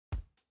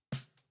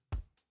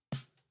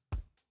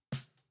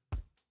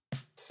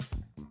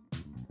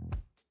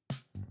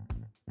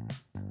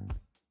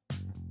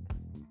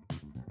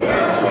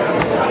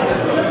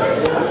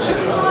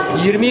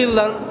20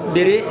 yıldan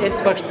beri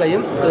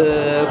Esbaş'tayım.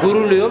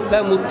 Gururluyum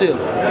ve mutluyum.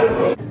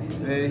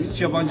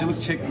 Hiç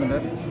yabancılık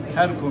çekmeden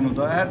her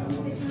konuda, her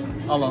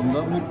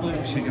alanda mutlu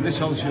bir şekilde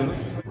çalışıyoruz.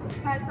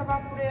 Her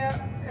sabah buraya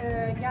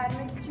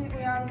gelmek için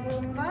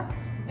uyandığımda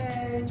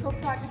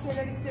çok farklı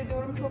şeyler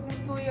hissediyorum, çok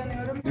mutlu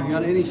uyanıyorum.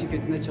 Dünyanın en iyi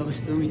şirketinde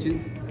çalıştığım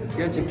için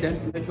gerçekten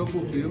çok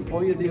mutluyum.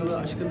 17 yılı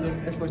aşkındır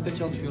Esbaş'ta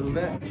çalışıyorum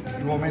ve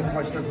Roma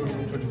Esbaş'ta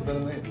kurdum,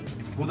 çocuklarımı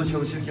burada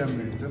çalışırken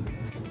büyüttüm.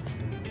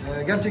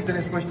 Gerçekten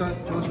Esbaş'ta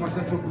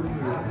çalışmaktan çok gurur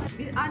duyuyorum.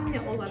 Bir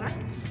anne olarak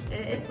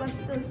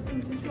Esbaş'ta çalıştığım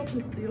için çok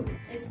mutluyum.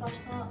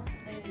 Esbaş'ta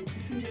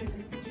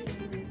düşüncelerimi,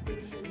 fikirlerimi,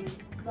 görüşlerimi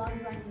daha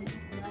güvenli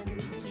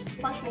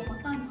baş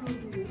olmaktan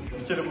gurur duyuyorum.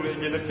 Bir kere buraya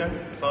gelirken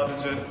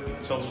sadece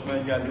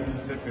çalışmaya geldiğimi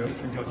hissetmiyorum.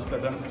 Çünkü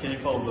hakikaten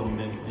keyif aldığım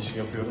bir iş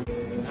yapıyorum.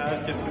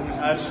 Herkesin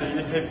her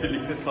şeyi hep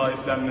birlikte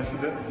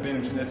sahiplenmesi de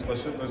benim için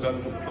Esbaş'ı özel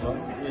kılan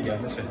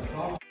yegane şey.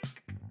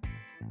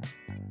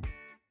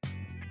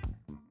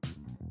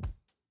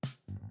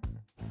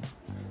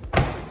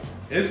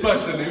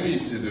 Esbaş'ta ne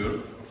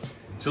hissediyorum?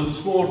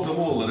 Çalışma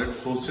ortamı olarak,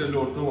 sosyal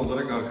ortam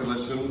olarak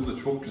arkadaşlarımızla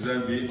çok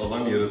güzel bir alan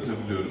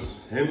yaratabiliyoruz.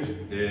 Hem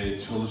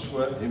çalışma,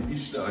 hem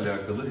işle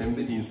alakalı, hem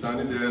de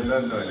insani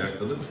değerlerle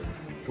alakalı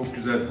çok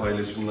güzel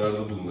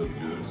paylaşımlarda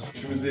bulunabiliyoruz.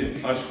 İşimizi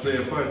aşkla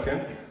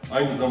yaparken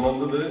aynı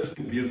zamanda da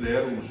bir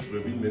değer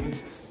oluşturabilmenin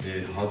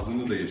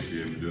hazzını da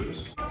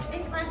yaşayabiliyoruz.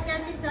 Esbaş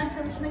gerçekten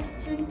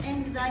çalışmak için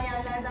en güzel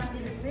yerlerden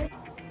birisi.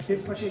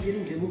 Esbaş'a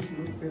gelince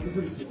mutluluk ve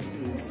huzur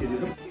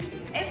hissediyorum.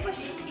 Esbaş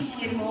ilk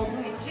iş yerim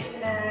olduğu için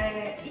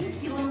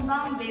ilk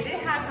yılından beri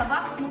her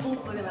sabah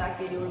mutlulukla uyanarak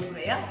geliyorum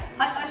buraya.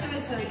 Hatta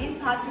şöyle söyleyeyim,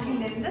 tatil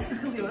günlerinde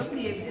sıkılıyorum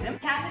diyebilirim.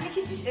 Kendimi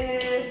hiç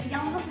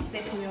yalnız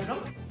hissetmiyorum.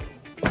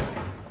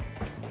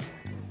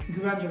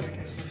 Güven demek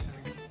Esbaş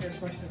demek.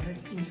 Esbaş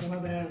demek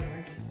insana değer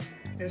demek.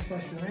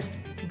 Esbaş demek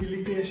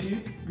birlikte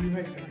yaşayıp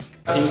büyümek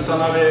demek.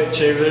 İnsana ve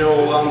çevreye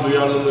olan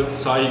duyarlılık,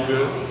 saygı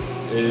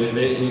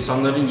ve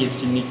insanların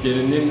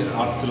yetkinliklerinin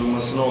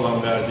arttırılmasına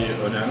olan verdiği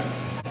önem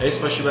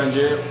Esbaş'ı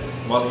bence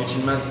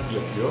vazgeçilmez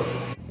yapıyor.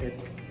 Evet.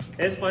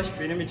 Esbaş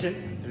benim için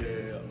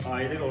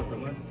aile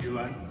ortamı,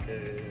 güven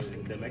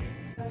demek.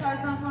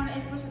 Stajdan sonra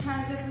Esbaş'ı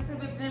tercih etme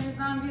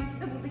sebeplerimizden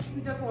birisi de buradaki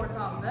sıcak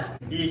ortamdı.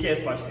 İyi ki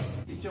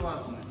Esbaş'tayız. İyi ki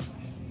varsın Esbaş.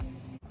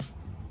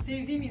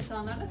 Sevdiğim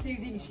insanlarla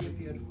sevdiğim işi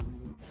yapıyorum.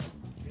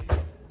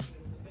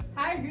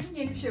 Her gün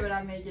yeni bir şey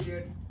öğrenmeye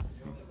geliyorum.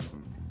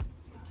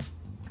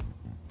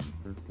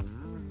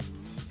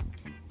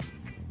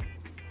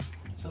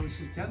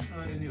 Çalışırken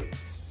öğreniyorum.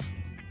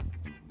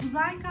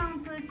 Uzay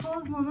kampı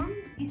Kozmo'nun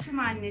isim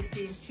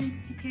annesiyim çünkü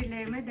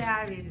fikirlerime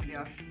değer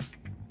veriliyor.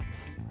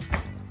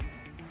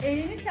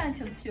 Eğlenirken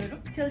çalışıyorum,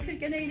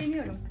 çalışırken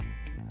eğleniyorum.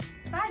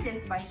 Sadece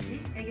Esbaş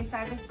değil, Ege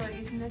Serbest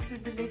Bölgesi'nde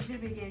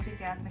sürdürülebilir bir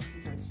gelecek yaratmak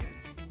için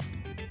çalışıyoruz.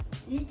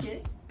 İyi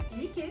ki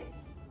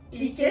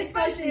İyi ki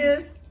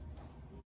Esbaşlıyız.